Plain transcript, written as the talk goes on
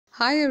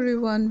Hi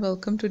everyone,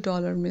 welcome to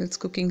Dollar Meals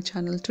cooking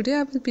channel. Today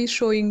I will be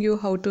showing you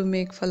how to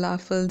make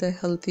falafel the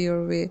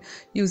healthier way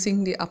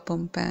using the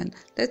appam pan.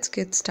 Let's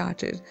get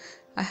started.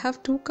 I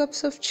have 2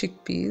 cups of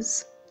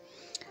chickpeas,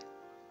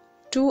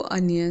 2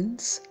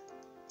 onions,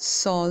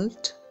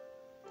 salt,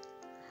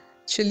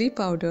 chili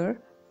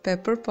powder,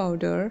 pepper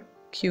powder,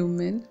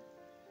 cumin,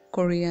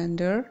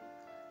 coriander.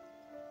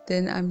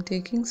 Then I'm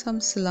taking some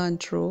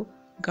cilantro,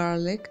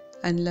 garlic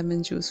and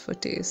lemon juice for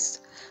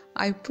taste.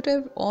 I put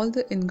all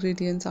the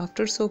ingredients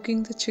after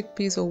soaking the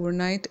chickpeas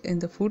overnight in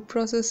the food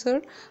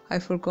processor. I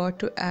forgot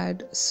to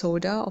add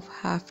soda of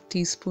half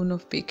teaspoon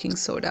of baking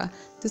soda.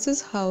 This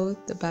is how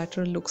the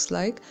batter looks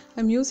like.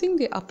 I'm using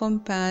the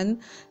appam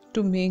pan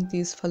to make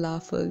these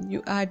falafel.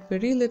 You add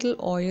very little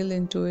oil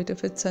into it.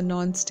 If it's a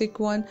non-stick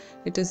one,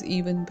 it is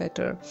even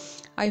better.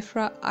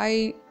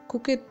 I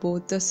cook it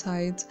both the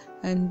sides,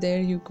 and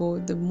there you go,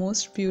 the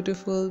most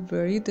beautiful,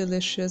 very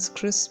delicious,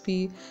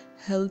 crispy,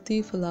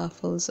 healthy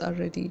falafels are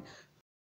ready.